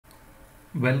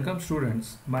Welcome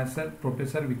students, myself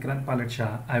Professor Vikrant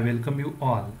Palatshaha. I welcome you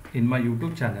all in my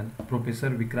YouTube channel Professor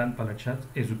Vikrant Palatshaha's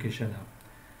Education Hub.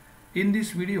 In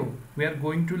this video, we are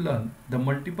going to learn the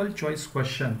multiple choice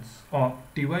questions of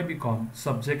TYBCOM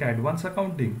subject Advanced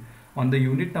Accounting on the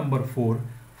unit number 4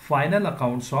 Final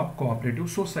Accounts of Cooperative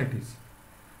Societies.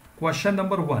 Question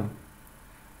number 1.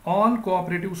 All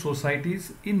cooperative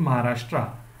societies in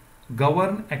Maharashtra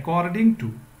govern according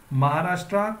to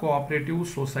Maharashtra Cooperative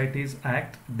Societies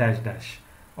Act --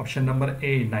 Option number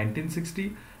A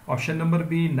 1960, option number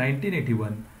B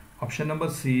 1981, option number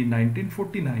C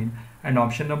 1949 and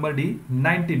option number D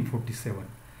 1947.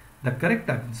 The correct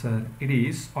answer it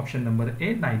is option number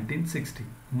A 1960.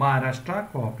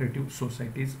 Maharashtra Cooperative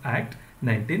Societies Act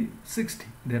 1960.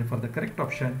 Therefore the correct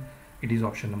option it is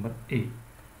option number A.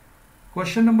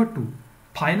 Question number 2.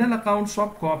 Final accounts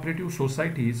of cooperative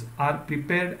societies are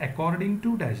prepared according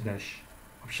to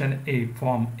 -- Option A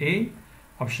Form A,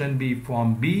 option B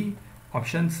Form B,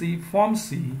 option C Form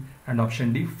C and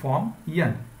option D Form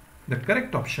N. The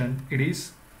correct option it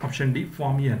is option D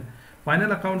Form N.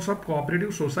 Final accounts of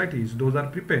cooperative societies, those are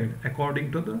prepared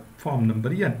according to the form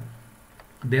number N.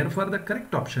 Therefore the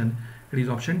correct option it is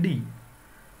option D.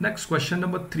 Next, question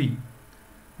number 3.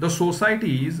 The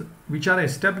societies which are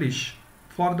established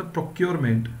for the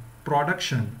procurement,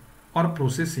 production or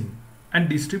processing and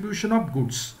distribution of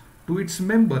goods to its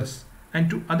members and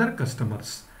to other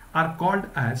customers are called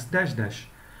as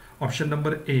 -- Option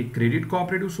number A Credit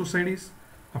Cooperative Societies,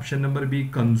 option number B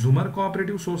Consumer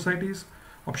Cooperative Societies,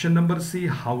 option number C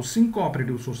Housing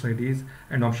Cooperative Societies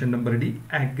and option number D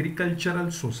Agricultural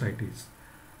Societies.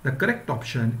 The correct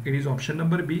option it is option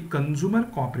number B Consumer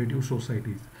Cooperative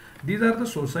Societies. These are the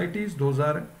societies, those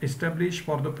are established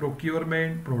for the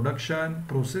procurement, production,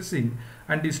 processing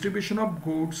and distribution of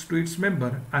goods to its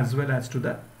member as well as to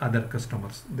the other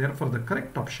customers. Therefore the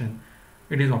correct option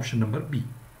it is option number B.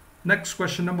 Next,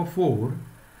 question number 4.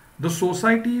 The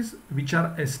societies which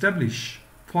are established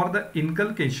for the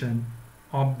inculcation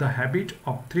of the habit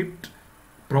of thrift,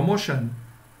 promotion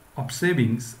of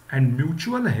savings and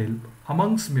mutual help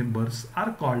amongst members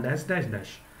are called as --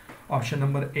 Option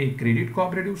number A Credit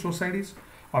Cooperative Societies,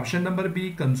 option number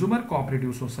B Consumer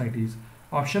Cooperative Societies,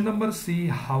 option number C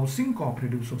Housing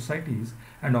Cooperative Societies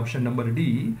and option number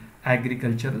D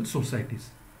Agricultural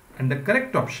Societies. And the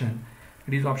correct option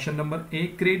it is option number A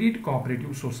Credit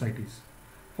Cooperative Societies.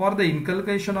 For the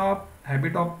inculcation of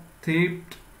habit of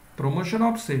thrift, promotion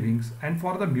of savings and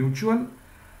for the mutual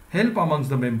help amongst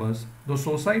the members, those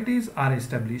societies are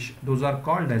established, those are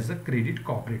called as the Credit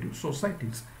Cooperative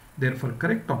Societies. Therefore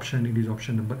correct option it is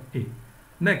option number A.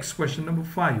 Next, question number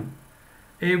 5.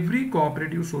 Every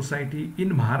cooperative society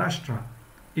in Maharashtra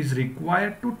is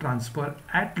required to transfer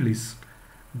at least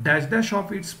 --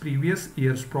 of its previous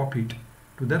year's profit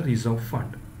to the reserve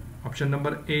fund. Option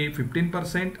number A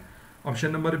 15%,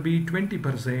 option number B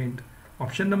 20%,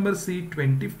 option number C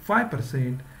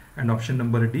 25% and option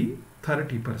number D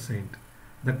 30%.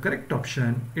 The correct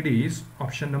option it is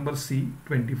option number C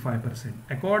 25%.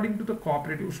 According to the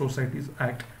Cooperative Societies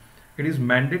Act, it is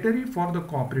mandatory for the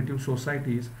cooperative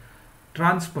societies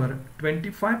transfer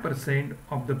 25%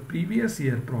 of the previous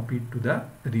year profit to the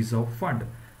reserve fund.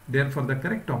 Therefore the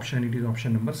correct option it is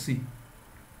option number C.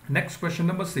 Next, question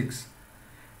number 6.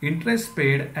 Interest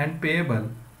paid and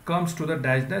payable comes to the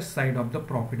 -- side of the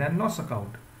profit and loss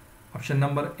account. Option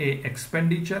number A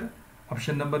expenditure,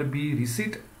 option number B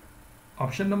receipt,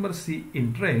 option number C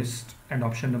interest and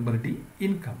option number D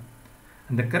income.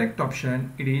 And the correct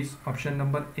option it is option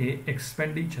number A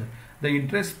expenditure. The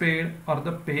interest paid or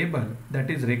the payable that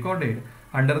is recorded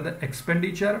under the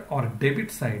expenditure or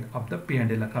debit side of the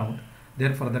P&L account.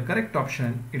 Therefore the correct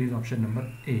option it is option number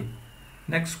A.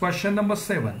 Next, question number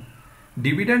 7.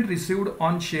 Dividend received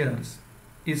on shares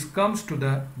comes to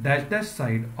the --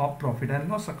 side of profit and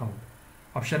loss account.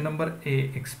 Option number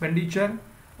A expenditure,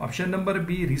 option number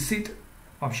B receipt,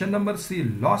 option number C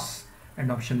loss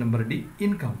and option number D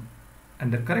income.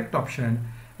 And the correct option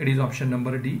it is option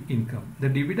number D income. The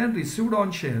dividend received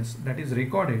on shares that is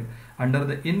recorded under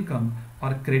the income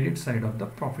or credit side of the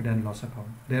profit and loss account.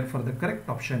 Therefore the correct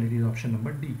option it is option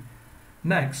number D.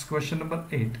 Next, question number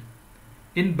 8.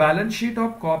 In balance sheet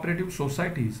of cooperative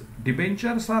societies,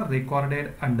 debentures are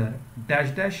recorded under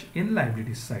 -- in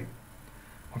liabilities side.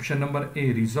 Option number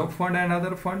A reserve fund and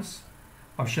other funds,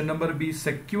 option number B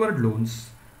secured loans,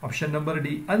 option number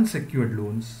D unsecured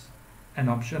loans and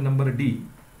option number D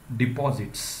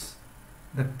deposits.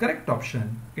 The correct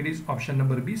option it is option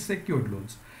number B secured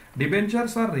loans.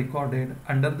 Debentures are recorded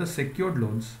under the secured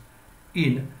loans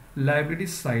in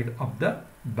liabilities side of the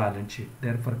balance sheet.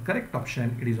 Therefore correct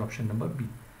option it is option number B.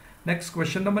 Next,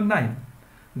 question number 9.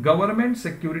 Government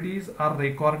securities are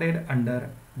recorded under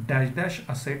dash dash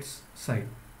assets side.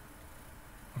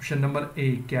 Option number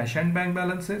A, cash and bank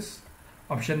balances.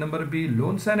 Option number B,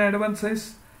 loans and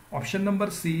advances. Option number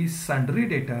C, sundry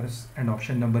debtors. And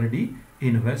option number D,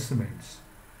 investments.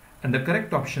 And the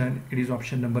correct option, it is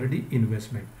option number D,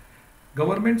 investment.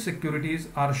 Government securities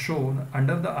are shown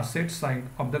under the asset side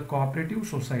of the cooperative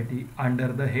society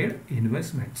under the head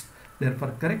investments.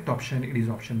 Therefore, correct option, it is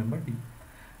option number D.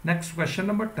 Next, question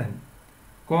number 10.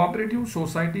 Cooperative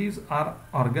societies are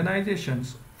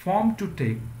organizations formed to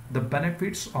take the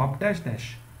benefits of dash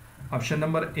dash. Option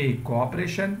number A,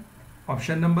 cooperation.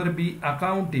 Option number B,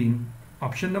 accounting.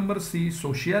 Option number C,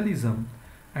 socialism.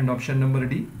 And option number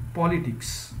D,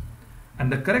 politics.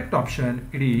 And the correct option,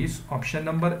 it is option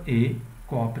number A,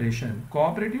 cooperation.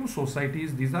 Cooperative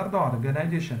societies, these are the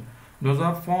organizations. Those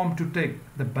are formed to take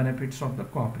the benefits of the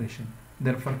cooperation.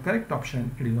 Therefore, correct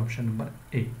option, it is option number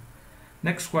A.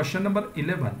 Next, question number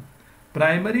 11.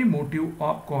 Primary motive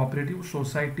of cooperative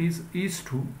societies is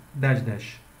to dash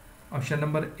dash. Option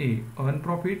number A, earn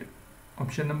profit.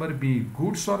 Option number B,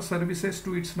 goods or services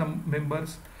to its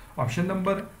members. Option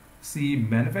number C,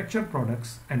 manufacture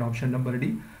products. And option number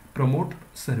D, promote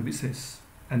services.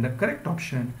 And the correct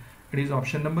option, it is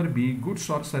option number B, goods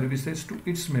or services to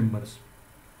its members.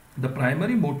 The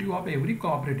primary motive of every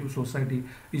cooperative society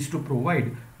is to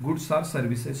provide goods or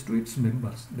services to its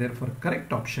members. Therefore,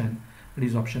 correct option, it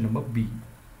is option number B.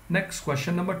 Next,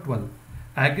 question number 12.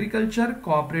 Agriculture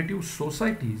cooperative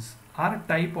societies are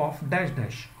type of dash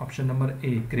dash. Option number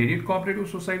A, credit cooperative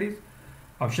societies.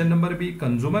 Option number B,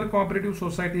 consumer cooperative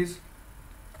societies.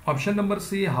 Option number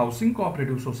C, housing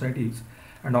cooperative societies.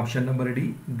 And option number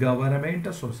D,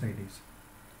 government societies.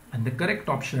 And the correct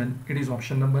option, it is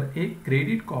option number A,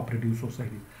 credit cooperative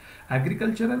societies.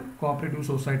 Agricultural cooperative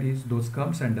societies, those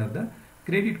comes under the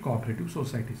credit cooperative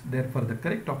societies. Therefore, the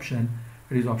correct option,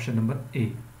 it is option number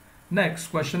A. Next,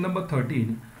 question number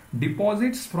 13.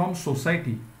 Deposits from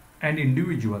society and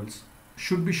individuals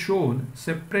should be shown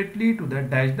separately to the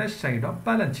dash dash side of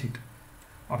balance sheet.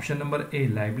 Option number A,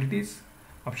 liabilities.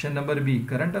 Option number B,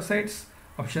 current assets.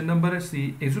 Option number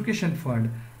C, education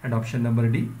fund. And option number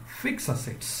D, fixed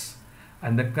assets.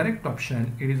 And the correct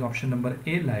option, it is option number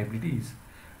A, liabilities.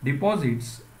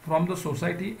 Deposits from the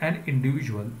society and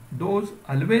individual, those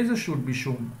always should be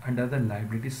shown under the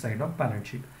liabilities side of balance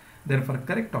sheet. Therefore,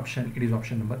 correct option, it is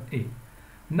option number A.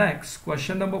 Next,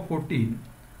 question number 14.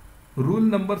 Rule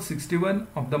number 61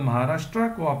 of the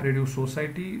Maharashtra Cooperative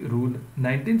Society Rule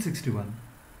 1961.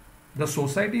 The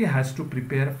society has to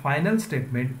prepare final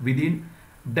statement within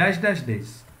dash dash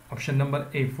days. Option number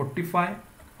A, 45.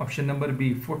 Option number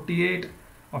B, 48.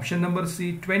 Option number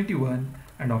C, 21.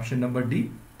 And option number D,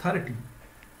 30.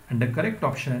 And the correct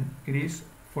option, it is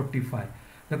 45.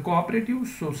 The cooperative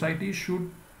society should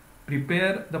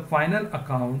prepare the final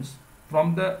accounts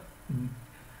from the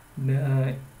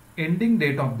ending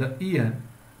date of the year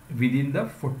within the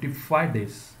 45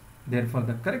 days. Therefore,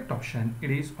 the correct option,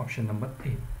 it is option number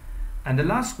A. And the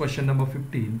last question, number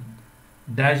 15.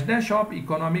 Dash dash of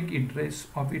economic interest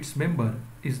of its member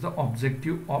is the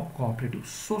objective of cooperative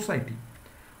society.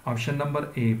 Option number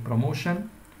A, promotion.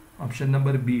 Option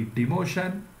number B,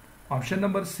 demotion. Option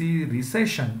number C,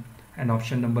 recession. And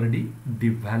option number D,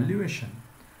 devaluation.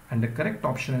 And the correct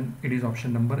option, it is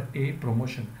option number A,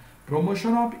 promotion.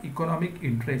 Promotion of economic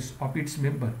interest of its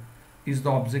member is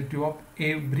the objective of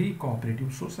every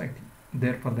cooperative society.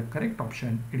 Therefore, the correct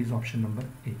option, it is option number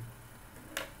A.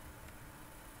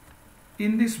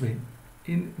 In this way,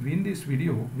 in this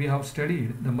video, we have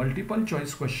studied the multiple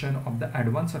choice question of the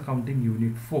Advanced Accounting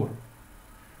Unit 4.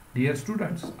 Dear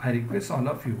students, I request all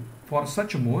of you, for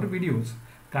such more videos,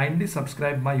 kindly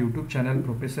subscribe my YouTube channel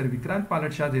Professor Vikrant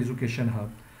Palatshaha's Education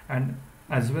Hub, and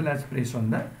as well as press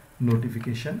on the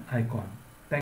notification icon.